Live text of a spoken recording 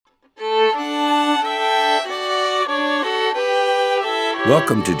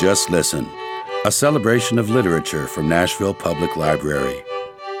Welcome to Just Listen, a celebration of literature from Nashville Public Library.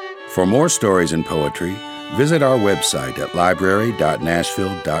 For more stories and poetry, visit our website at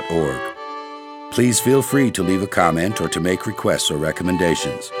library.nashville.org. Please feel free to leave a comment or to make requests or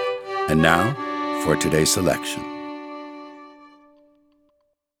recommendations. And now, for today's selection.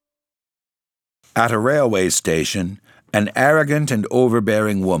 At a railway station, an arrogant and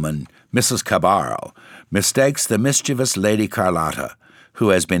overbearing woman, Mrs. Cabral, mistakes the mischievous Lady Carlotta, who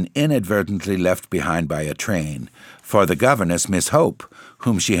has been inadvertently left behind by a train, for the governess, Miss Hope,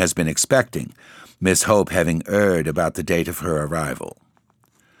 whom she has been expecting, Miss Hope having erred about the date of her arrival.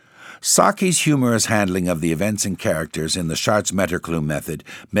 Saki's humorous handling of the events and characters in the Schartz-Metterklume method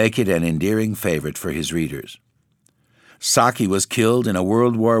make it an endearing favorite for his readers. Saki was killed in a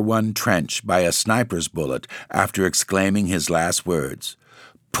World War I trench by a sniper's bullet after exclaiming his last words,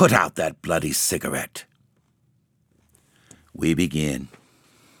 "Put out that bloody cigarette." We begin.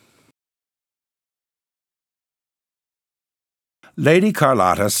 Lady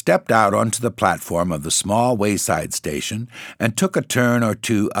Carlotta stepped out onto the platform of the small wayside station and took a turn or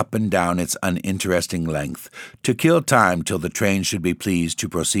two up and down its uninteresting length to kill time till the train should be pleased to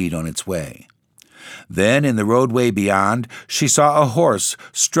proceed on its way. Then, in the roadway beyond, she saw a horse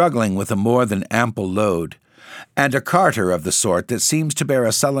struggling with a more than ample load, and a carter of the sort that seems to bear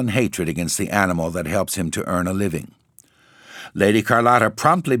a sullen hatred against the animal that helps him to earn a living. Lady Carlotta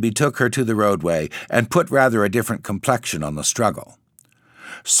promptly betook her to the roadway and put rather a different complexion on the struggle.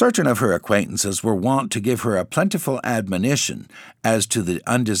 Certain of her acquaintances were wont to give her a plentiful admonition as to the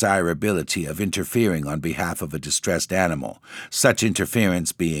undesirability of interfering on behalf of a distressed animal, such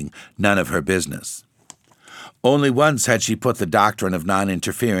interference being none of her business. Only once had she put the doctrine of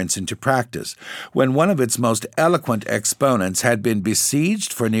non-interference into practice, when one of its most eloquent exponents had been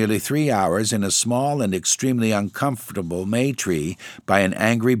besieged for nearly 3 hours in a small and extremely uncomfortable may-tree by an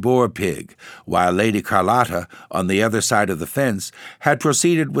angry boar-pig, while Lady Carlotta, on the other side of the fence, had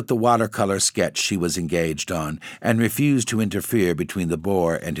proceeded with the watercolor sketch she was engaged on, and refused to interfere between the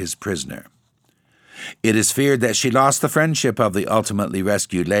boar and his prisoner. It is feared that she lost the friendship of the ultimately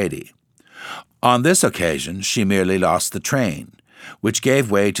rescued lady. On this occasion, she merely lost the train, which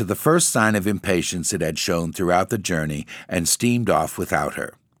gave way to the first sign of impatience it had shown throughout the journey and steamed off without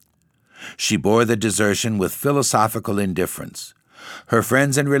her. She bore the desertion with philosophical indifference. Her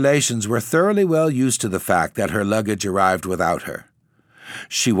friends and relations were thoroughly well used to the fact that her luggage arrived without her.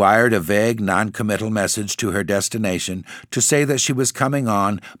 She wired a vague, non-committal message to her destination to say that she was coming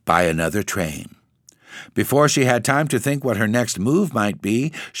on by another train. Before she had time to think what her next move might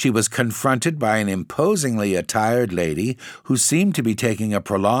be, she was confronted by an imposingly attired lady who seemed to be taking a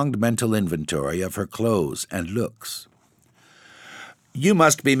prolonged mental inventory of her clothes and looks. "You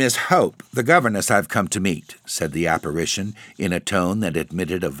must be Miss Hope, the governess I've come to meet," said the apparition in a tone that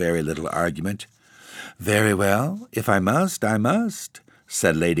admitted of very little argument. "Very well, if I must, I must,"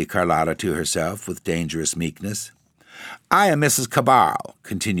 said Lady Carlotta to herself with dangerous meekness. "I am Mrs. Cabral,"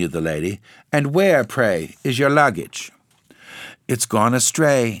 continued the lady, "and where, pray, is your luggage?" "It's gone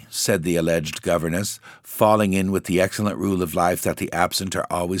astray," said the alleged governess, falling in with the excellent rule of life that the absent are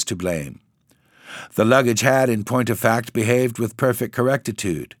always to blame. The luggage had, in point of fact, behaved with perfect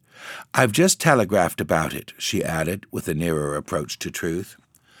correctitude. "I've just telegraphed about it," she added, with a nearer approach to truth.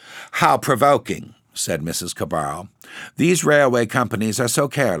 "How provoking!" said Mrs. Cabral. "These railway companies are so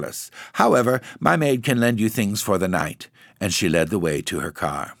careless. However, my maid can lend you things for the night," and she led the way to her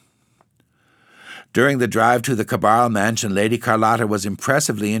car. During the drive to the Cabral mansion, Lady Carlotta was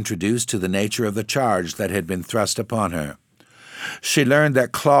impressively introduced to the nature of the charge that had been thrust upon her. She learned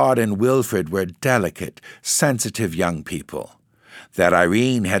that Claude and Wilfred were delicate, sensitive young people, that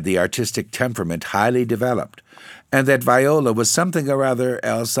Irene had the artistic temperament highly developed, and that Viola was something or other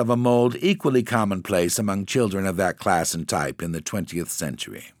else of a mold equally commonplace among children of that class and type in the 20th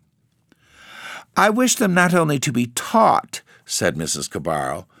century. "I wish them not only to be taught," said Mrs.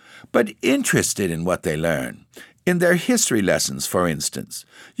 Cabral, "but interested in what they learn. In their history lessons, for instance,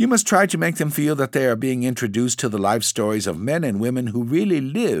 you must try to make them feel that they are being introduced to the life stories of men and women who really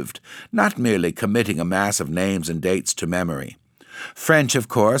lived, not merely committing a mass of names and dates to memory. French, of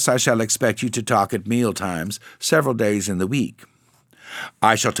course, I shall expect you to talk at meal times, several days in the week.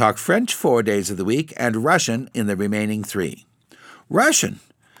 I shall talk French 4 days of the week and Russian in the remaining 3. "Russian?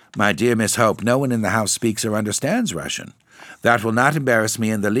 My dear Miss Hope, no one in the house speaks or understands Russian. That will not embarrass me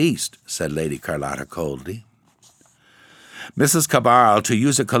in the least," said Lady Carlotta coldly. Mrs. Cabral, to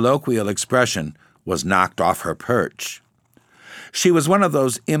use a colloquial expression, was knocked off her perch. She was one of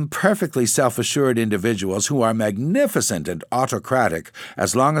those imperfectly self-assured individuals who are magnificent and autocratic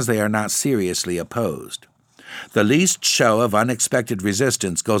as long as they are not seriously opposed. The least show of unexpected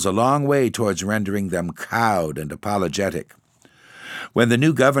resistance goes a long way towards rendering them cowed and apologetic. When the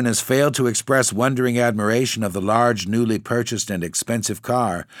new governess failed to express wondering admiration of the large, newly purchased and expensive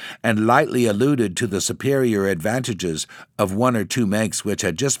car, and lightly alluded to the superior advantages of one or two makes which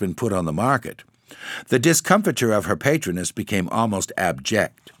had just been put on the market, the discomfiture of her patroness became almost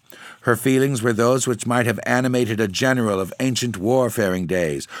abject. Her feelings were those which might have animated a general of ancient warfaring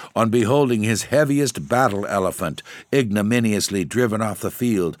days on beholding his heaviest battle elephant ignominiously driven off the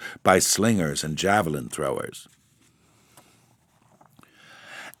field by slingers and javelin throwers.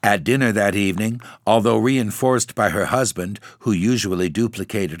 At dinner that evening, although reinforced by her husband, who usually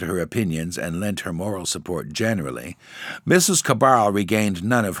duplicated her opinions and lent her moral support generally, Mrs. Cabral regained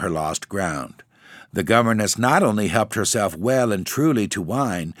none of her lost ground. The governess not only helped herself well and truly to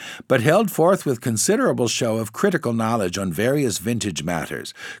wine, but held forth with considerable show of critical knowledge on various vintage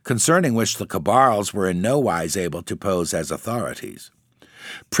matters, concerning which the Cabrals were in no wise able to pose as authorities.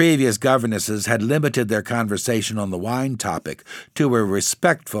 Previous governesses had limited their conversation on the wine topic to a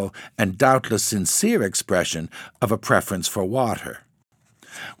respectful and doubtless sincere expression of a preference for water.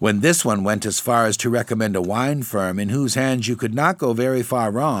 When this one went as far as to recommend a wine firm in whose hands you could not go very far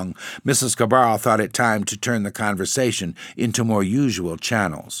wrong, Mrs. Cabral thought it time to turn the conversation into more usual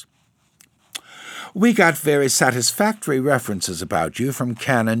channels. "We got very satisfactory references about you from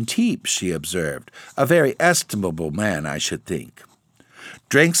Canon Teep," she observed. "A very estimable man, I should think.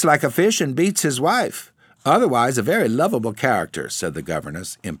 Drinks like a fish and beats his wife. Otherwise a very lovable character," said the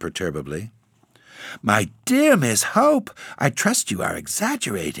governess imperturbably. "My dear Miss Hope, I trust you are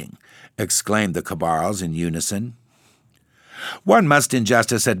exaggerating," exclaimed the Cabrals in unison. "One must in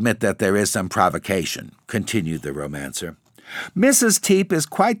justice admit that there is some provocation," continued the romancer. "Mrs. Teep is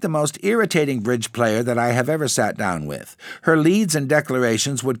quite the most irritating bridge player that I have ever sat down with. Her leads and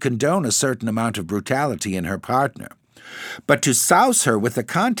declarations would condone a certain amount of brutality in her partner. But to souse her with the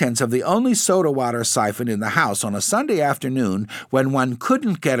contents of the only soda water siphon in the house on a Sunday afternoon when one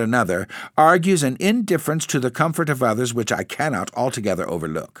couldn't get another argues an indifference to the comfort of others which I cannot altogether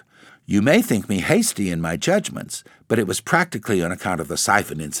overlook. You may think me hasty in my judgments, but it was practically on account of the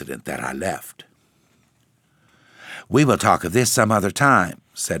siphon incident that I left." "We will talk of this some other time,"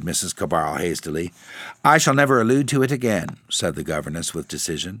 said Mrs. Cabral hastily. "I shall never allude to it again," said the governess with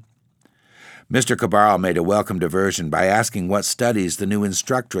decision. Mr. Cabral made a welcome diversion by asking what studies the new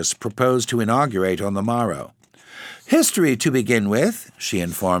instructress proposed to inaugurate on the morrow. "History, to begin with," she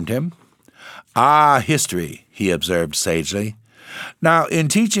informed him. "Ah, history," he observed sagely. "Now, in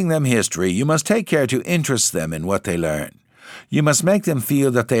teaching them history, you must take care to interest them in what they learn. You must make them feel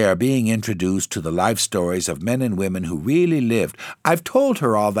that they are being introduced to the life stories of men and women who really lived." "I've told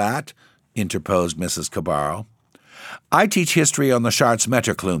her all that," interposed Mrs. Cabral. "I teach history on the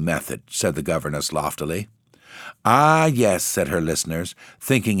Schartz-Metterklume method," said the governess loftily. "Ah, yes," said her listeners,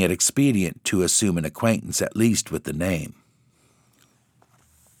 thinking it expedient to assume an acquaintance at least with the name.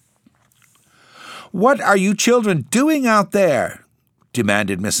 "What are you children doing out there?"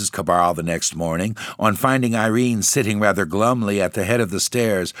 demanded Mrs. Cabral the next morning, on finding Irene sitting rather glumly at the head of the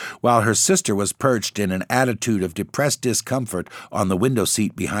stairs, while her sister was perched in an attitude of depressed discomfort on the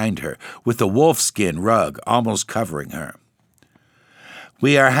window-seat behind her, with the wolfskin rug almost covering her.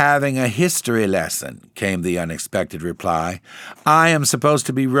 "We are having a history lesson," came the unexpected reply. "I am supposed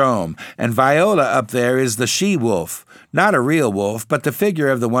to be Rome, and Viola up there is the she-wolf. Not a real wolf, but the figure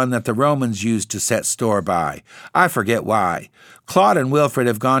of the one that the Romans used to set store by. I forget why. Claude and Wilfred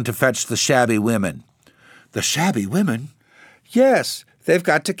have gone to fetch the shabby women." "The shabby women?" "Yes, they've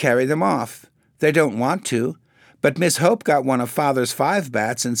got to carry them off. They don't want to. But Miss Hope got one of Father's 5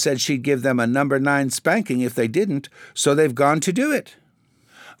 bats and said she'd give them a number 9 spanking if they didn't, so they've gone to do it."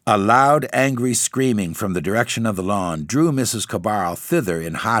 A loud, angry screaming from the direction of the lawn drew Mrs. Cabral thither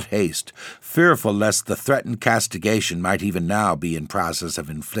in hot haste, fearful lest the threatened castigation might even now be in process of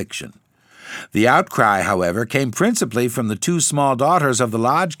infliction. The outcry, however, came principally from the 2 small daughters of the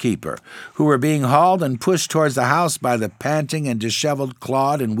lodge-keeper, who were being hauled and pushed towards the house by the panting and disheveled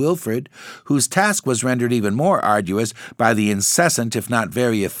Claude and Wilfred, whose task was rendered even more arduous by the incessant, if not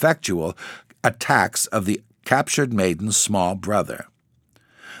very effectual, attacks of the captured maiden's small brother.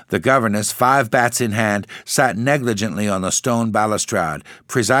 The governess, 5 bats in hand, sat negligently on the stone balustrade,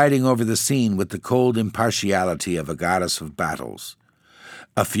 presiding over the scene with the cold impartiality of a goddess of battles.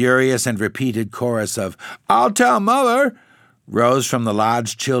 A furious and repeated chorus of "I'll tell Mother!" rose from the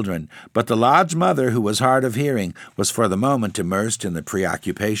lodge children, but the lodge mother, who was hard of hearing, was for the moment immersed in the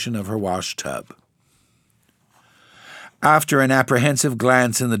preoccupation of her wash-tub. After an apprehensive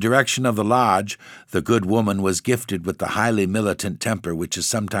glance in the direction of the lodge, the good woman was gifted with the highly militant temper which is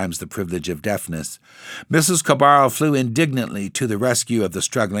sometimes the privilege of deafness. Mrs. Cabral flew indignantly to the rescue of the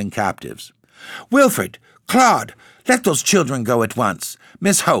struggling captives. "Wilfred! Claude! Let those children go at once!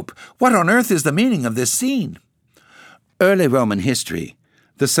 Miss Hope, what on earth is the meaning of this scene?" "Early Roman history.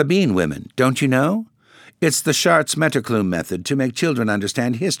 The Sabine women, don't you know? It's the Schartz-Metterklume method to make children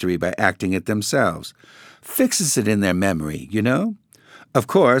understand history by acting it themselves. Fixes it in their memory, you know? Of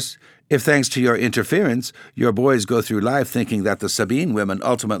course, if thanks to your interference, your boys go through life thinking that the Sabine women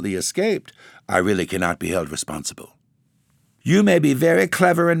ultimately escaped, I really cannot be held responsible." "You may be very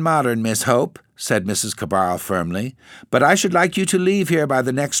clever and modern, Miss Hope," said Mrs. Cabral firmly, "but I should like you to leave here by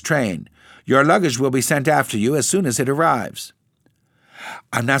the next train. Your luggage will be sent after you as soon as it arrives."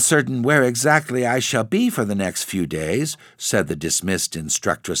 "I'm not certain where exactly I shall be for the next few days," said the dismissed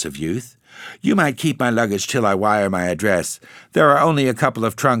instructress of youth. "You might keep my luggage till I wire my address. There are only a couple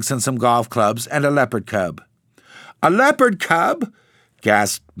of trunks and some golf clubs and a leopard cub." "A leopard cub?"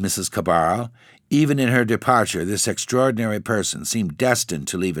 gasped Mrs. Cabral. Even in her departure, this extraordinary person seemed destined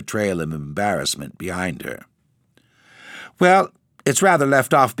to leave a trail of embarrassment behind her. "Well, it's rather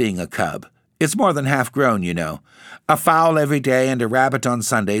left off being a cub. It's more than half grown, you know. A fowl every day and a rabbit on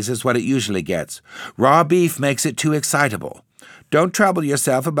Sundays is what it usually gets. Raw beef makes it too excitable. Don't trouble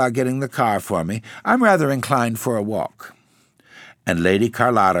yourself about getting the car for me. I'm rather inclined for a walk." And Lady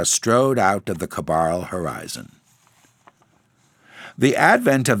Carlotta strode out of the Cabral horizon. The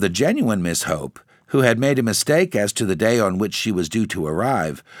advent of the genuine Miss Hope, who had made a mistake as to the day on which she was due to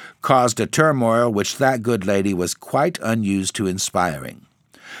arrive, caused a turmoil which that good lady was quite unused to inspiring.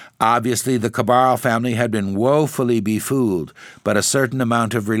 Obviously, the Cabral family had been woefully befooled, but a certain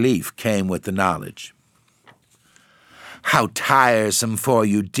amount of relief came with the knowledge. "How tiresome for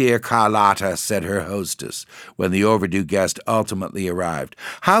you, dear Carlotta," said her hostess, when the overdue guest ultimately arrived.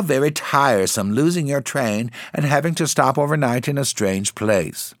 "How very tiresome losing your train and having to stop overnight in a strange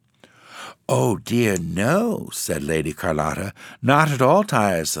place." "Oh, dear, no," said Lady Carlotta. "Not at all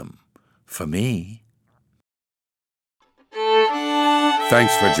tiresome. For me."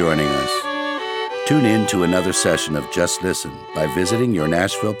 Thanks for joining us. Tune in to another session of Just Listen by visiting your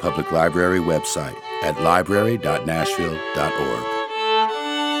Nashville Public Library website at library.nashville.org.